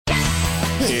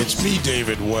It's me,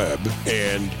 David Webb,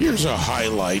 and here's a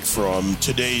highlight from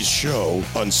today's show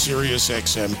on Sirius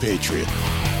XM Patriot.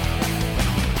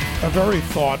 A very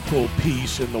thoughtful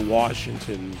piece in the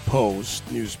Washington Post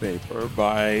newspaper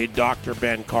by Dr.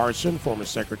 Ben Carson, former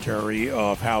Secretary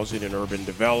of Housing and Urban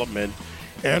Development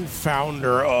and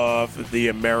founder of the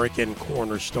American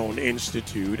Cornerstone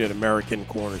Institute at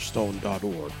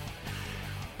americancornerstone.org.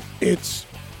 It's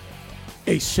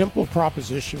a simple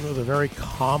proposition with a very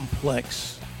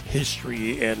complex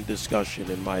history and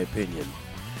discussion, in my opinion.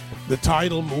 The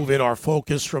title, moving our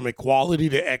focus from equality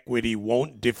to equity,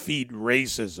 won't defeat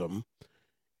racism.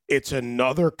 It's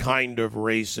another kind of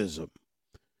racism.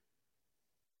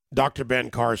 Dr.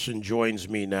 Ben Carson joins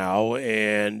me now,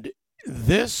 and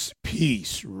this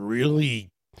piece really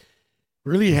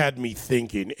had me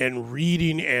thinking and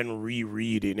reading and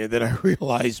rereading. And then I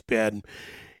realized, Ben,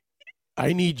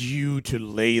 I need you to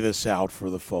lay this out for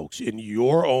the folks in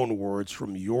your own words,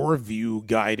 from your view,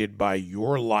 guided by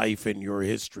your life and your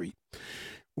history.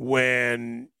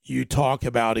 When you talk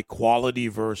about equality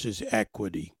versus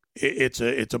equity, it's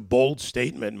a bold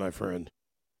statement, my friend.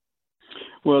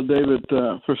 Well, David,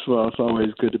 first of all, it's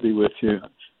always good to be with you,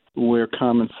 where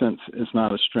common sense is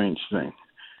not a strange thing.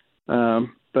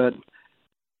 But,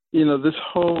 you know, this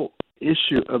whole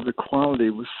issue of equality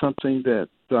was something that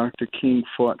Dr. King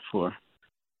fought for,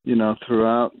 you know,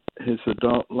 throughout his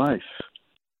adult life,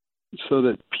 so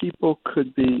that people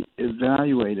could be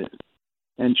evaluated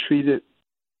and treated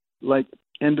like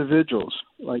individuals,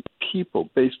 like people,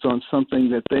 based on something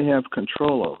that they have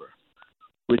control over,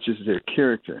 which is their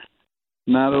character,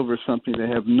 not over something they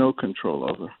have no control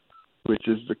over, which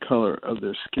is the color of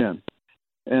their skin.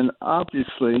 And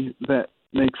obviously that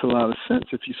makes a lot of sense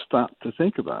if you stop to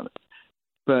think about it.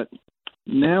 But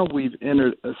now we've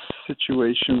entered a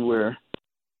situation where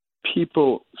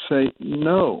people say,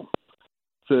 no,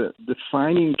 the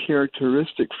defining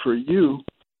characteristic for you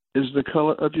is the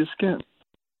color of your skin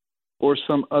or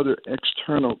some other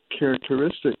external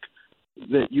characteristic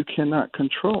that you cannot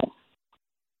control.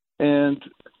 And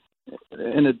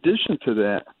in addition to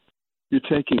that, you're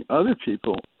taking other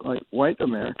people, like white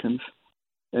Americans,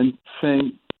 and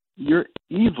saying you're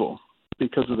evil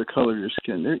because of the color of your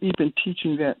skin. They're even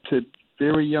teaching that to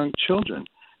very young children,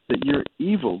 that you're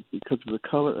evil because of the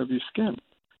color of your skin.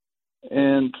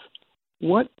 And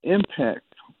what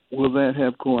impact will that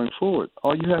have going forward?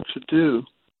 All you have to do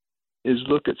is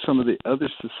look at some of the other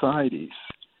societies,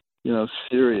 you know,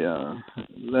 Syria,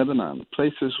 Lebanon,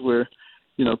 places where,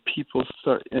 you know, people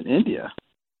in India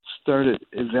started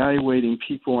evaluating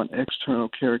people on external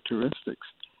characteristics,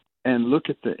 and look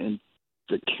at the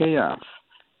chaos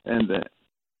and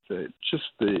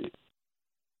the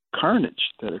carnage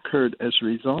that occurred as a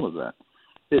result of that.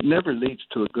 It never leads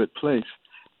to a good place.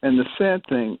 And the sad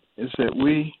thing is that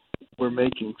we were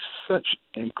making such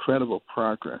incredible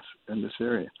progress in this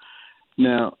area.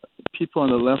 Now, people on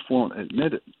the left won't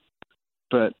admit it,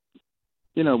 but,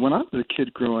 you know, when I was a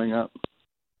kid growing up,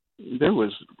 there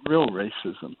was real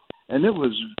racism. And it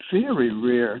was very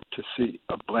rare to see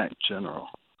a black general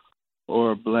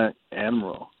or a black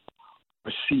admiral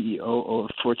or CEO of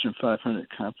a Fortune 500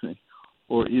 company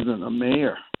or even a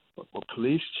mayor or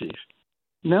police chief.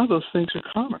 Now those things are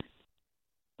common.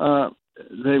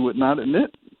 They would not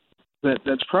admit that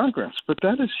that's progress, but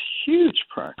that is huge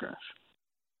progress.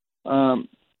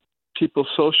 People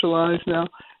socialize now.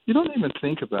 You don't even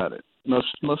think about it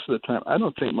most of the time. I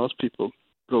don't think most people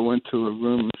go into a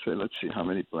room and say, let's see how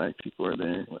many black people are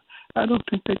there. I don't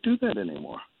think they do that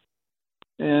anymore.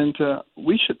 And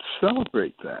we should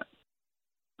celebrate that.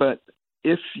 But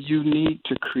if you need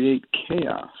to create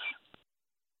chaos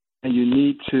and you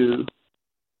need to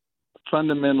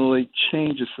fundamentally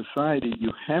change a society,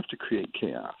 you have to create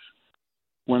chaos.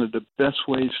 One of the best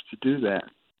ways to do that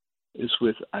is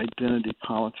with identity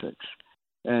politics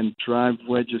and drive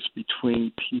wedges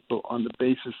between people on the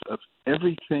basis of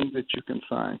everything that you can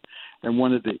find. And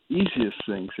one of the easiest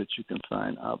things that you can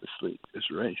find, obviously, is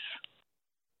race.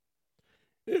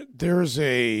 There's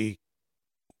a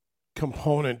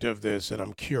component of this, and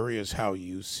I'm curious how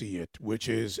you see it, which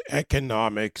is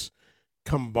economics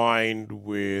combined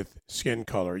with skin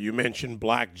color. You mentioned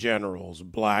black generals,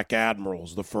 black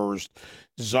admirals, the first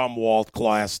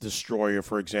Zumwalt-class destroyer,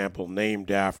 for example,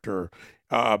 named after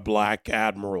a black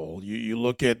admiral. You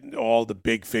look at all the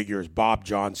big figures, Bob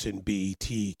Johnson, BET,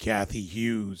 Kathy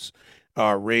Hughes,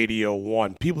 Radio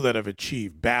One, people that have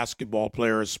achieved, basketball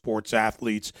players, sports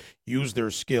athletes, use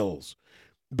their skills.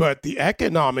 But the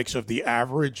economics of the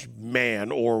average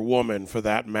man or woman, for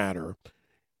that matter,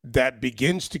 that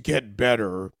begins to get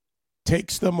better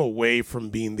takes them away from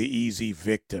being the easy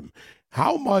victim.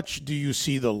 How much do you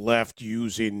see the left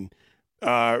using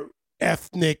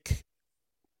ethnic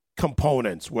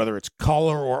components, whether it's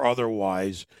color or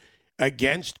otherwise,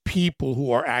 against people who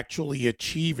are actually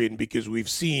achieving? Because we've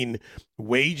seen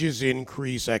wages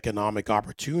increase, economic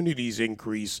opportunities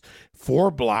increase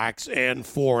for blacks and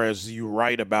for, as you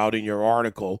write about in your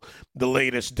article, the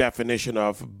latest definition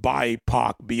of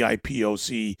BIPOC,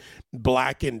 BIPOC,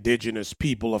 black, indigenous,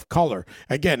 people of color.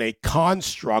 Again, a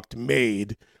construct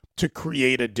made to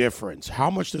create a difference.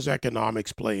 How much does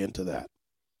economics play into that?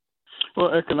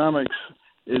 Well, economics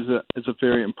is a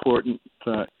very important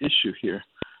issue here.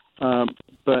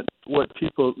 But what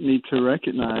people need to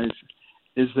recognize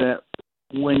is that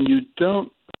when you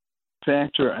don't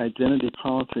factor identity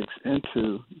politics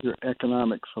into your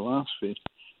economic philosophy,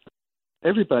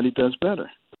 everybody does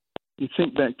better. You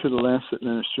think back to the last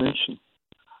administration.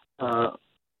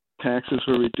 Taxes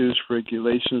were reduced,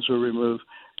 regulations were removed,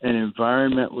 an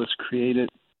environment was created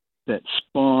that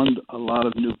spawned a lot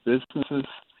of new businesses.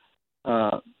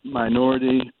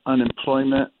 Minority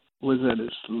unemployment was at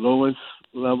its lowest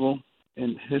level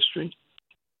in history.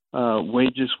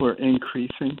 Wages were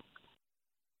increasing.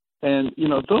 And,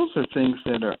 those are things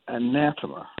that are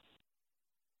anathema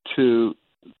to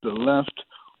the left,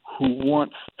 who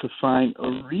wants to find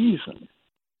a reason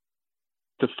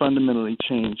to fundamentally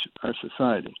change our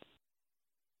society.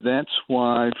 That's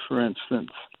why, for instance,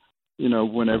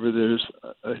 whenever there's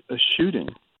a shooting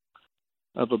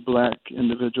of a black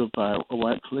individual by a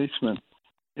white policeman,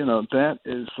 that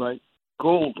is like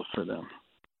gold for them.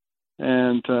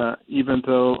 And even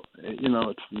though,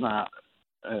 it's not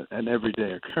an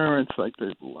everyday occurrence like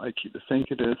they like you to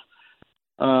think it is,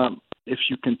 if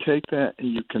you can take that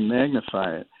and you can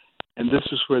magnify it, and this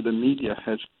is where the media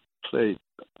has played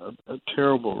a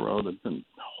terrible role, it's been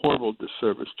horrible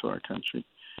disservice to our country.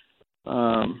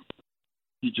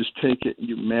 You just take it,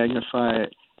 you magnify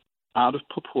it out of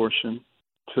proportion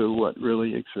to what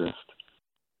really exists,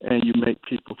 and you make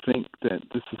people think that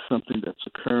this is something that's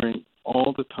occurring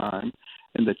all the time,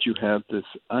 and that you have this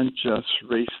unjust,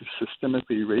 racist,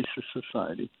 systemically racist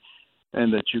society,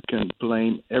 and that you can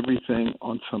blame everything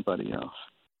on somebody else.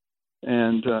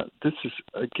 And this is,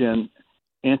 again,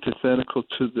 antithetical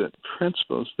to the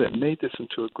principles that made this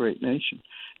into a great nation.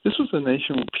 This was a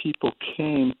nation where people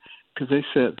came because they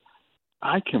said,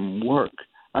 I can work.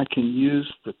 I can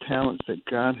use the talents that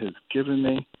God has given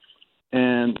me,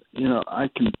 and, I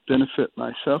can benefit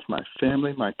myself, my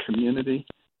family, my community,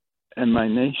 and my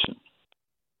nation.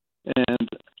 And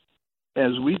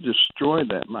as we destroy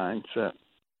that mindset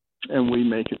and we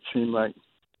make it seem like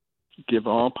give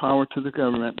all power to the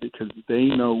government because they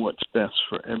know what's best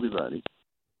for everybody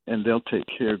and they'll take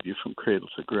care of you from cradle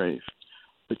to grave,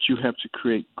 but you have to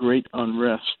create great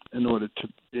unrest in order to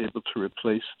be able to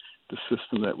replace the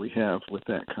system that we have with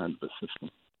that kind of a system.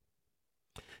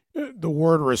 The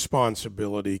word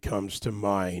responsibility comes to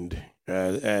mind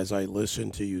as I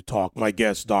listen to you talk. My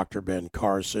guest, Dr. Ben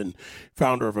Carson,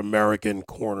 founder of American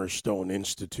Cornerstone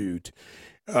Institute.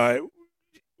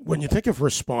 When you think of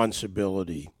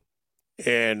responsibility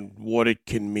and what it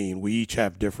can mean, we each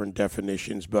have different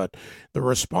definitions, but the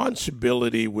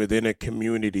responsibility within a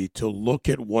community to look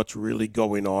at what's really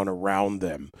going on around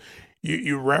them.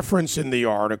 You reference in the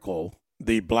article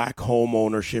the black home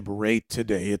ownership rate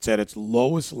today. It's at its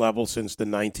lowest level since the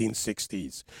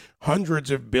 1960s. Hundreds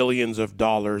of billions of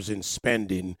dollars in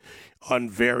spending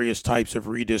on various types of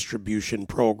redistribution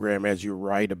program, as you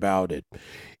write about it.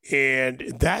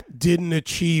 And that didn't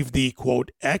achieve the, quote,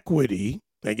 equity,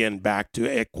 again, back to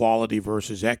equality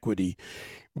versus equity.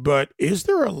 But is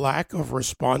there a lack of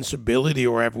responsibility,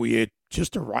 or have we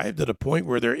just arrived at a point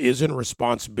where there isn't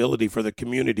responsibility for the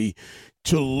community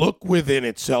to look within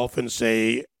itself and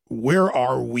say, where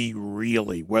are we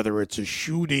really? Whether it's a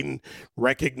shooting,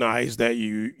 recognize that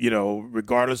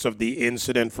regardless of the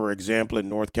incident, for example, in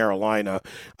North Carolina,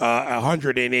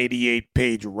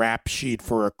 188-page rap sheet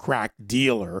for a crack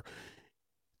dealer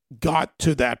got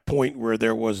to that point where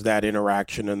there was that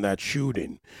interaction and that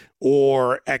shooting,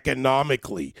 or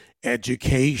economically,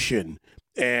 education,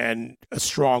 and a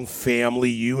strong family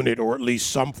unit, or at least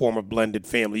some form of blended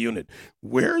family unit.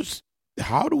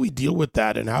 How do we deal with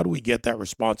that, and how do we get that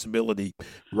responsibility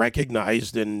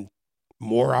recognized and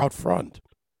more out front?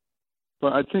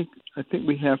 Well, I think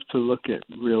we have to look at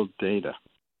real data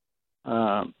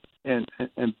and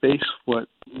base what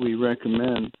we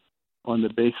recommend on the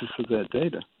basis of that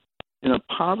data.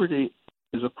 Poverty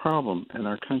is a problem in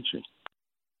our country.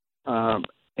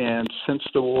 And since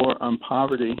the war on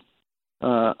poverty,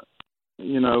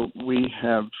 we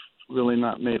have really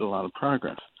not made a lot of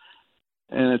progress.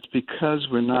 And it's because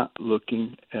we're not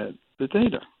looking at the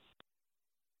data.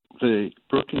 the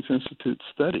Brookings Institute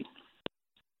study,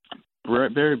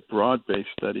 very broad-based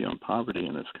study on poverty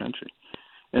in this country.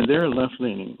 And they're a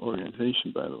left-leaning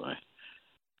organization, by the way.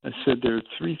 I said there are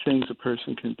 3 things a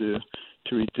person can do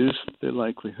to reduce their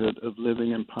likelihood of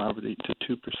living in poverty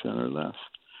to 2% or less.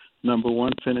 Number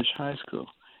 1, finish high school.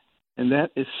 And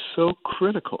that is so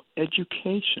critical,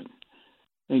 education,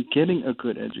 and getting a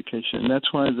good education. And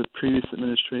that's why the previous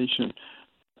administration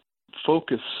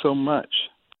focused so much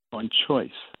on choice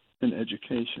in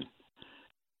education.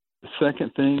 The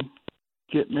second thing,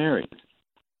 get married.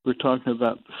 We're talking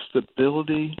about the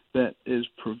stability that is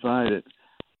provided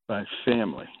by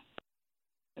family.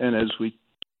 And as we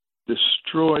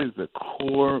destroy the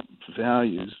core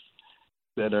values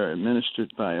that are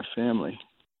administered by a family,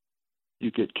 you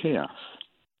get chaos.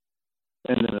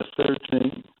 And then the third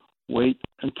thing, wait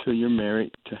until you're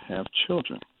married to have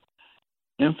children.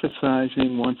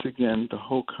 Emphasizing, once again, the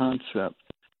whole concept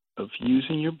of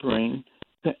using your brain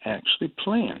to actually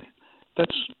plan.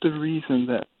 That's the reason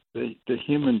that the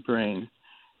human brain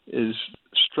is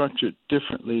structured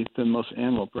differently than most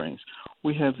animal brains.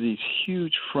 We have these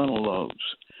huge frontal lobes.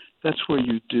 That's where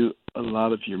you do a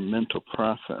lot of your mental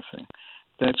processing.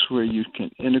 That's where you can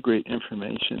integrate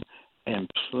information and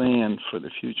plan for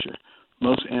the future.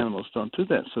 Most animals don't do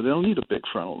that, so they don't need a big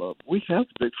frontal lobe. We have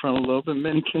a big frontal lobe, in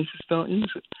many cases don't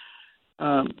use it.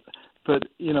 But,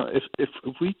 you know, if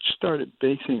we started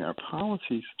basing our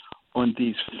policies on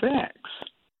these facts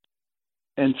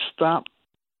and stop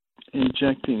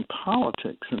injecting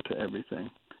politics into everything,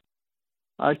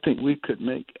 I think we could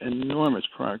make enormous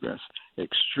progress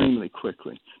extremely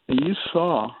quickly. And you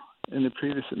saw in the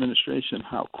previous administration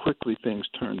how quickly things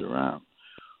turned around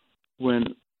when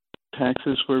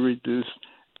taxes were reduced,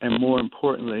 and more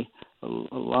importantly, a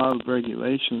lot of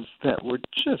regulations that were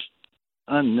just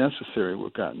unnecessary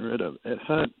were gotten rid of. At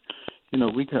HUD, you know,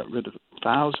 we got rid of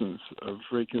thousands of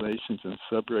regulations and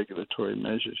sub-regulatory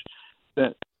measures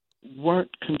that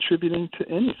weren't contributing to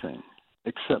anything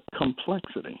except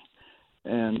complexity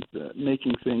and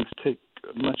making things take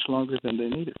much longer than they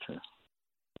needed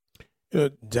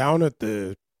to. Down at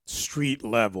the street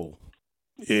level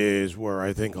is where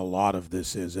I think a lot of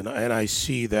this is. And I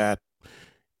see that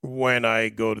when I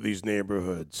go to these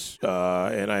neighborhoods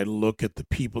and I look at the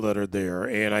people that are there,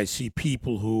 and I see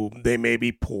people who, they may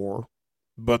be poor,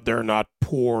 but they're not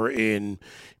poor in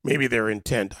maybe their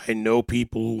intent. I know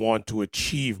people who want to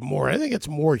achieve more. I think it's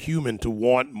more human to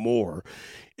want more.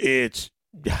 It's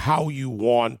how you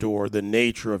want or the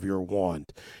nature of your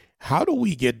want. How do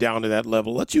we get down to that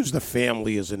level? Let's use the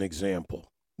family as an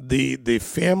example. The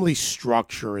family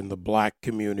structure in the Black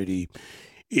community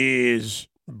is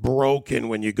broken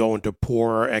when you go into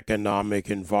poorer economic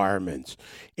environments.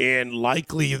 And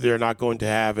likely they're not going to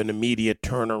have an immediate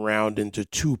turnaround into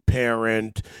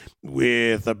two-parent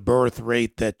with a birth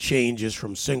rate that changes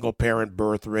from single-parent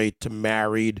birth rate to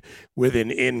married with an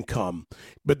income.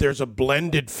 But there's a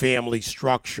blended family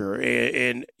structure.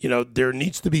 And you know, there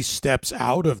needs to be steps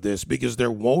out of this because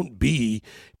there won't be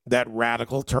that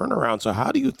radical turnaround. So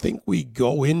how do you think we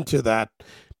go into that,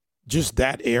 just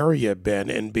that area, Ben,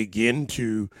 and begin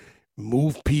to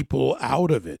move people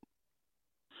out of it?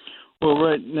 Well,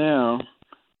 right now,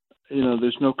 you know,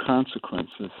 there's no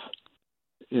consequences,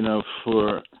 you know,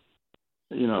 for,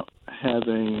 you know,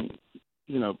 having,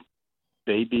 you know,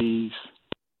 babies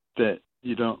that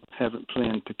you haven't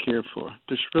planned to care for.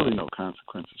 There's really no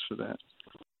consequences for that.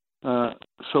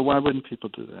 So why wouldn't people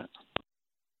do that?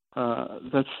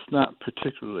 That's not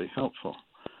particularly helpful.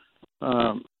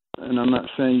 And I'm not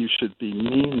saying you should be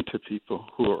mean to people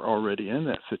who are already in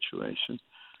that situation,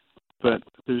 but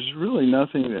there's really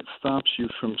nothing that stops you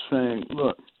from saying,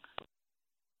 look,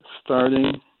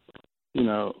 starting, you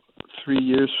know, 3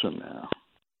 years from now,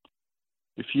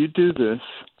 if you do this,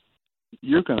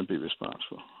 you're going to be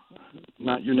responsible,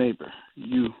 not your neighbor.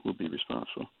 You will be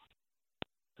responsible.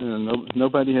 And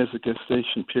nobody has a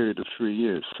gestation period of 3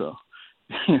 years, so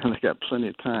you know, they got plenty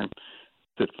of time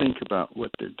to think about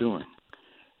what they're doing.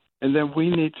 And then we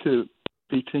need to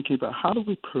be thinking about how do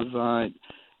we provide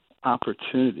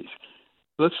opportunities.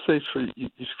 Let's say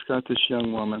you've got this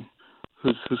young woman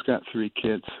who's got 3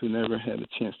 kids who never had a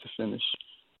chance to finish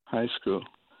high school.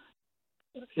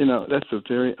 You know, that's a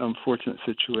very unfortunate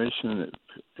situation,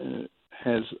 and it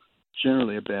has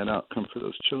generally a bad outcome for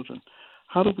those children.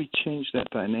 How do we change that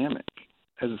dynamic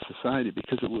as a society?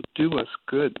 Because it will do us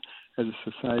good as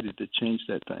a society to change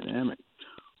that dynamic.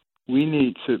 We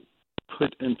need to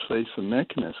put in place a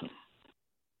mechanism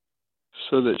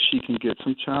so that she can get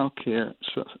some child care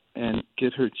and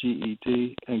get her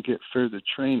GED and get further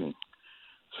training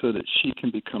so that she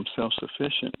can become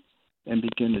self-sufficient and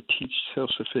begin to teach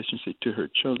self-sufficiency to her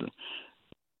children,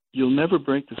 you'll never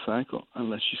break the cycle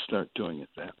unless you start doing it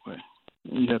that way.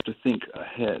 You have to think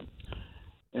ahead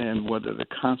and what are the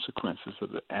consequences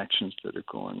of the actions that are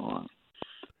going on.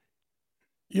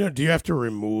 Do you have to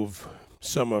remove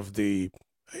some of the,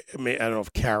 I don't know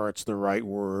if carrot's the right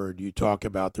word. You talk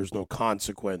about there's no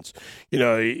consequence.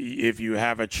 If you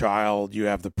have a child, you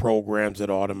have the programs that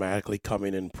automatically come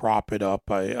in and prop it up.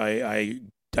 I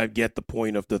get the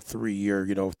point of the 3 year,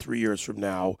 3 years from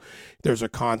now, there's a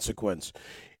consequence.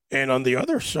 And on the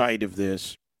other side of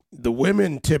this, the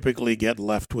women typically get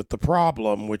left with the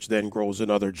problem, which then grows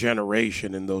another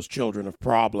generation and those children of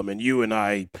problem. And you and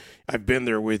I've been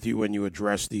there with you when you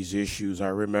address these issues. I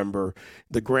remember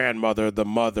the grandmother, the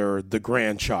mother, the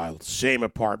grandchild, same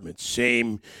apartment,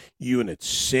 same unit,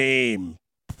 same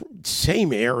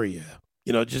area,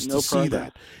 just No to problem. see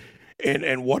that.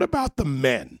 And what about the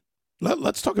men?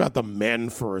 Let's talk about the men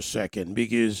for a second,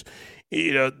 because,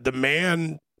 the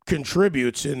man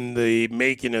contributes in the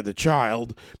making of the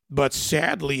child, but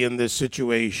sadly in this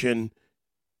situation,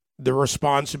 the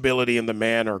responsibility and the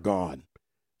man are gone.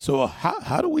 So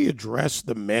how do we address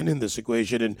the men in this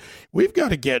equation? And we've got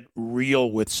to get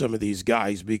real with some of these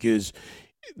guys because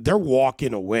they're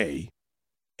walking away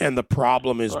and the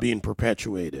problem is being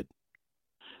perpetuated.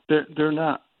 They're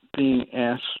not being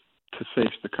asked to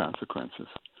face the consequences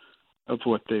of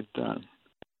what they've done.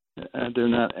 They're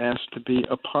not asked to be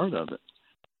a part of it.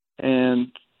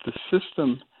 And the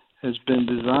system has been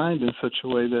designed in such a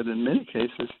way that in many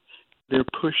cases they're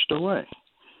pushed away.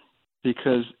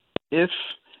 Because if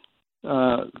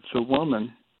the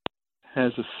woman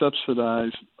has a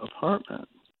subsidized apartment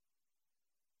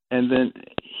and then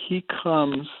he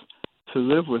comes to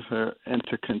live with her and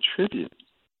to contribute,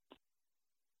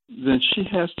 then she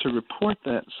has to report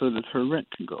that so that her rent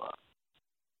can go up.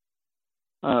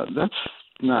 That's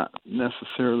not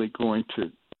necessarily going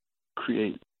to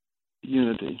create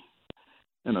unity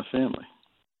in a family.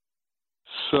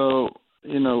 So,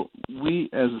 we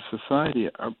as a society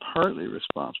are partly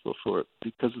responsible for it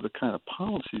because of the kind of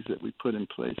policies that we put in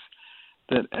place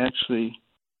that actually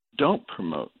don't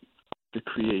promote the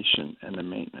creation and the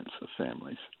maintenance of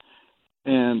families.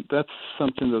 And that's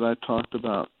something that I talked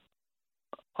about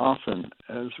often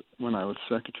as when I was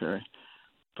secretary.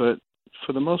 But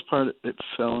for the most part, it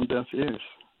fell on deaf ears.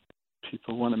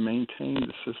 People want to maintain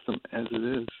the system as it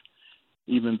is,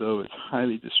 even though it's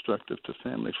highly destructive to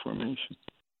family formation.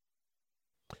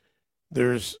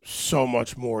 There's so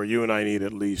much more. You and I need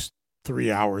at least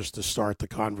 3 hours to start the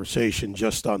conversation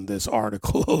just on this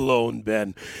article alone,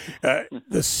 Ben.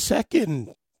 The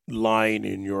second line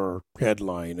in your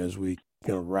headline, as we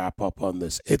wrap up on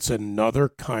this, it's another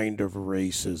kind of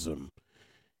racism.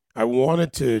 I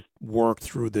wanted to work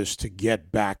through this to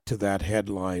get back to that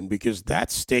headline because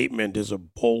that statement is a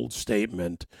bold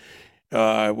statement.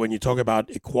 When you talk about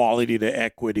equality to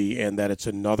equity and that it's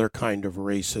another kind of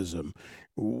racism,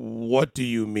 what do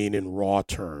you mean in raw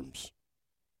terms?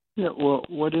 Yeah, well,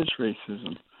 what is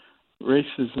racism?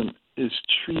 Racism is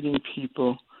treating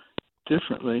people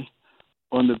differently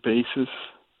on the basis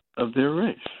of their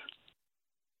race.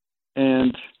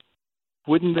 And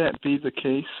wouldn't that be the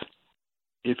case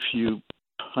if you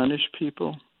punish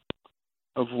people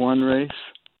of one race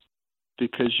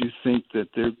because you think that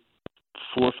their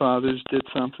forefathers did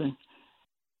something,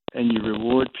 and you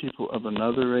reward people of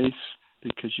another race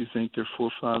because you think their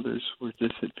forefathers were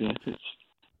disadvantaged?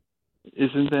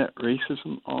 Isn't that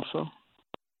racism also?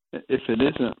 If it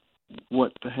isn't,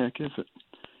 what the heck is it?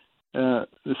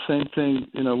 The same thing,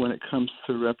 when it comes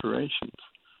to reparations.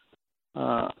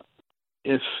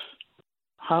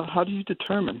 How do you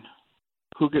determine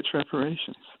who gets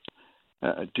reparations?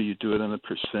 Do you do it on a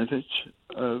percentage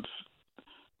of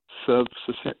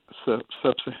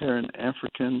sub-Saharan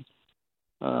African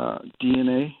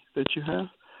DNA that you have?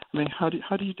 I mean, how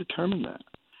do you determine that?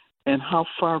 And how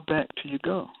far back do you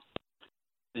go?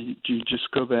 Do you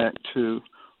just go back to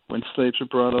when slaves were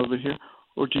brought over here,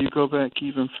 or do you go back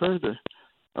even further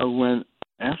when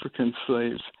African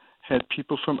slaves had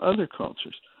people from other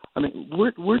cultures? I mean,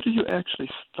 where do you actually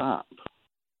stop?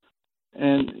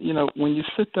 And, when you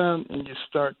sit down and you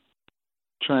start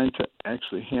trying to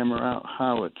actually hammer out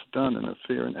how it's done in a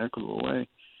fair and equitable way,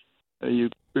 you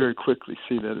very quickly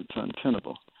see that it's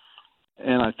untenable.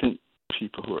 And I think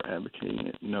people who are advocating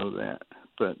it know that.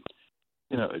 But,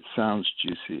 it sounds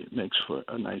juicy. It makes for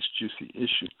a nice, juicy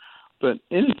issue. But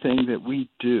anything that we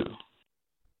do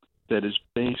that is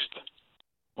based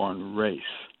on race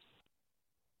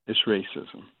is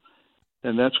racism.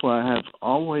 And that's why I have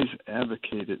always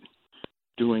advocated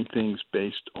doing things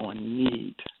based on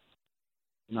need,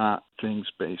 not things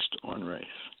based on race.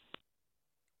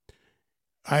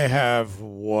 I have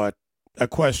a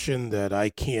question that I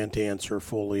can't answer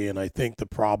fully, and I think the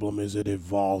problem is it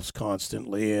evolves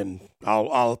constantly. And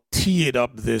I'll tee it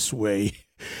up this way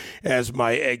as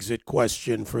my exit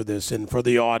question for this and for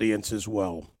the audience as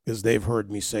well, because they've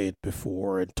heard me say it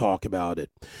before and talk about it.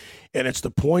 And it's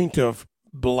the point of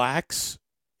blacks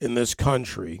in this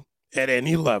country at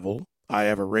any level. I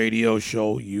have a radio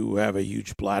show, you have a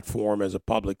huge platform as a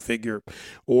public figure,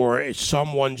 or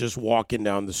someone just walking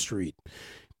down the street,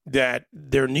 that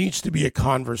there needs to be a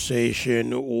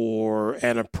conversation or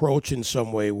an approach in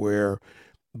some way where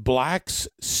blacks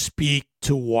speak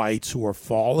to whites who are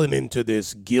fallen into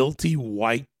this guilty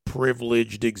white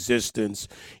privileged existence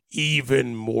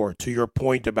even more, to your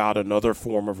point about another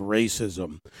form of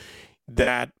racism,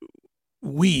 that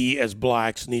we as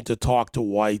blacks need to talk to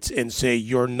whites and say,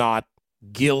 you're not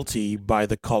guilty by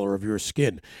the color of your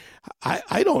skin.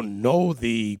 I don't know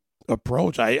the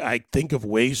approach. I think of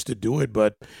ways to do it,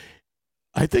 but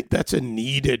I think that's a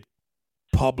needed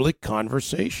public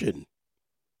conversation.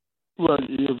 Well,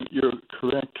 you're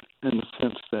correct in the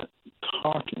sense that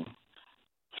talking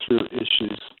through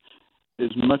issues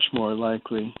is much more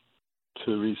likely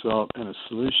to result in a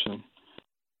solution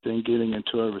than getting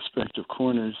into our respective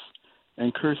corners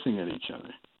and cursing at each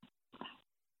other,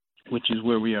 which is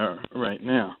where we are right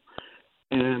now.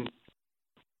 And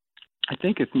I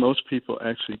think if most people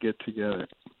actually get together,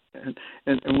 and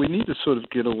we need to sort of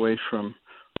get away from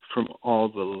all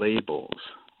the labels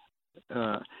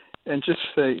and just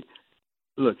say,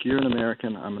 look, you're an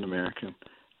American, I'm an American.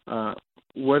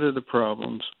 What are the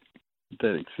problems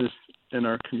that exist in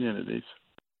our communities?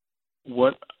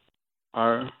 What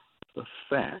are the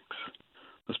facts?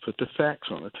 Let's put the facts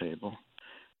on the table.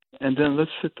 And then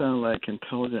let's sit down like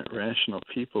intelligent, rational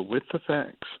people with the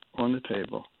facts on the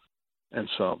table and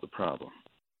solve the problem.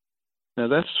 Now,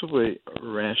 that's the way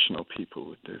rational people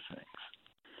would do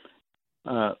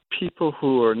things. People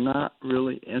who are not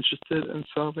really interested in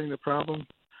solving the problem,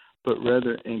 but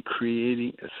rather in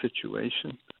creating a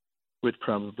situation, would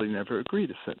probably never agree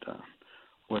to sit down.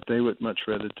 What they would much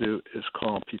rather do is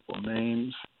call people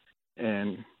names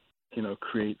and,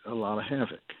 create a lot of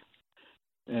havoc.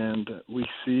 And we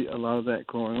see a lot of that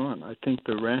going on. I think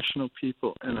the rational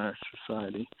people in our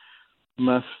society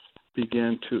must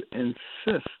begin to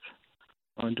insist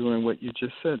on doing what you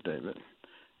just said, David.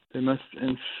 They must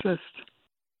insist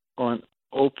on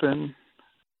open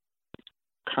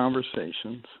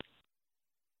conversations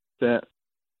that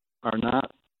are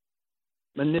not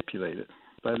manipulated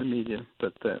by the media,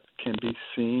 but that can be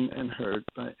seen and heard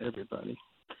by everybody.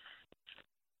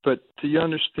 But do you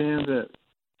understand that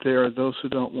there are those who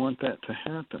don't want that to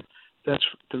happen? That's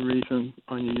the reason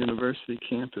on your university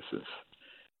campuses,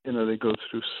 they go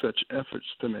through such efforts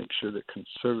to make sure that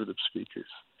conservative speakers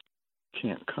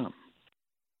can't come.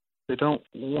 They don't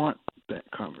want that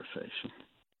conversation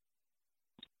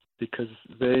because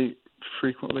they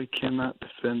frequently cannot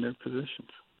defend their positions.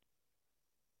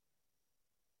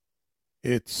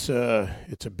 It's a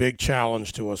big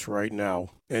challenge to us right now.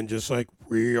 And just like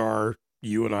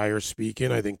you and I are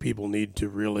speaking, I think people need to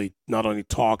really not only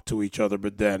talk to each other,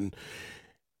 but then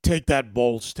take that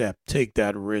bold step, take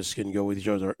that risk, and go with each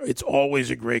other. It's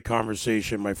always a great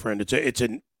conversation, my friend. It's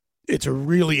a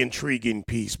really intriguing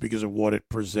piece because of what it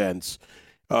presents.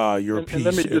 Your piece. And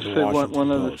let me just say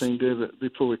one other Post. thing, David,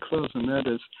 before we close, and that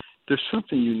is there's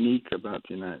something unique about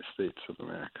the United States of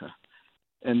America,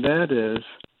 and that is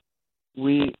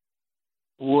we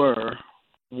were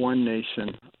one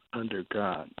nation under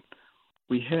God.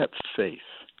 We had faith,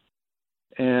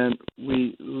 and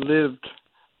we lived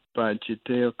by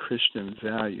Judeo-Christian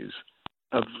values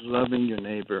of loving your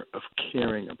neighbor, of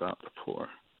caring about the poor.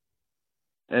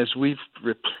 As we've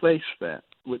replaced that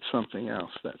with something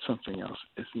else, that something else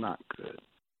is not good.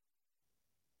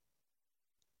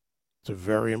 It's a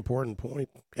very important point.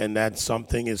 And that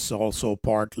something is also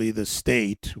partly the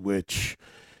state, which,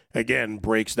 again,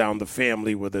 breaks down the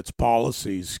family with its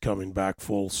policies, coming back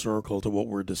full circle to what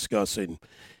we're discussing.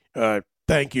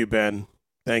 Thank you, Ben.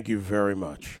 Thank you very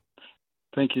much.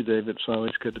 Thank you, David. It's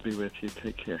always good to be with you.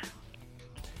 Take care.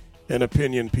 An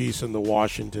opinion piece in the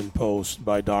Washington Post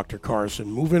by Dr. Carson.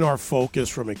 Moving our focus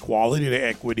from equality to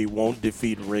equity won't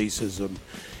defeat racism.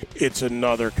 It's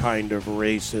another kind of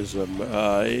racism.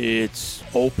 It's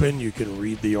open. You can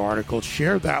read the article.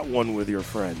 Share that one with your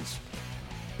friends.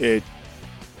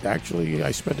 Actually,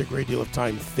 I spent a great deal of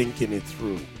time thinking it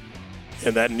through.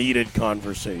 And that needed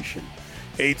conversation.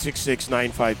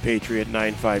 866-95-PATRIOT,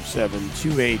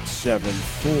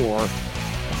 957-2874.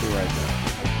 Be right back.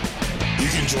 You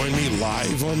can join me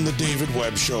live on The David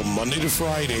Webb Show Monday to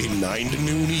Friday, 9 to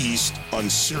noon East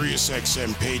on Sirius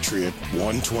XM Patriot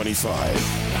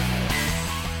 125.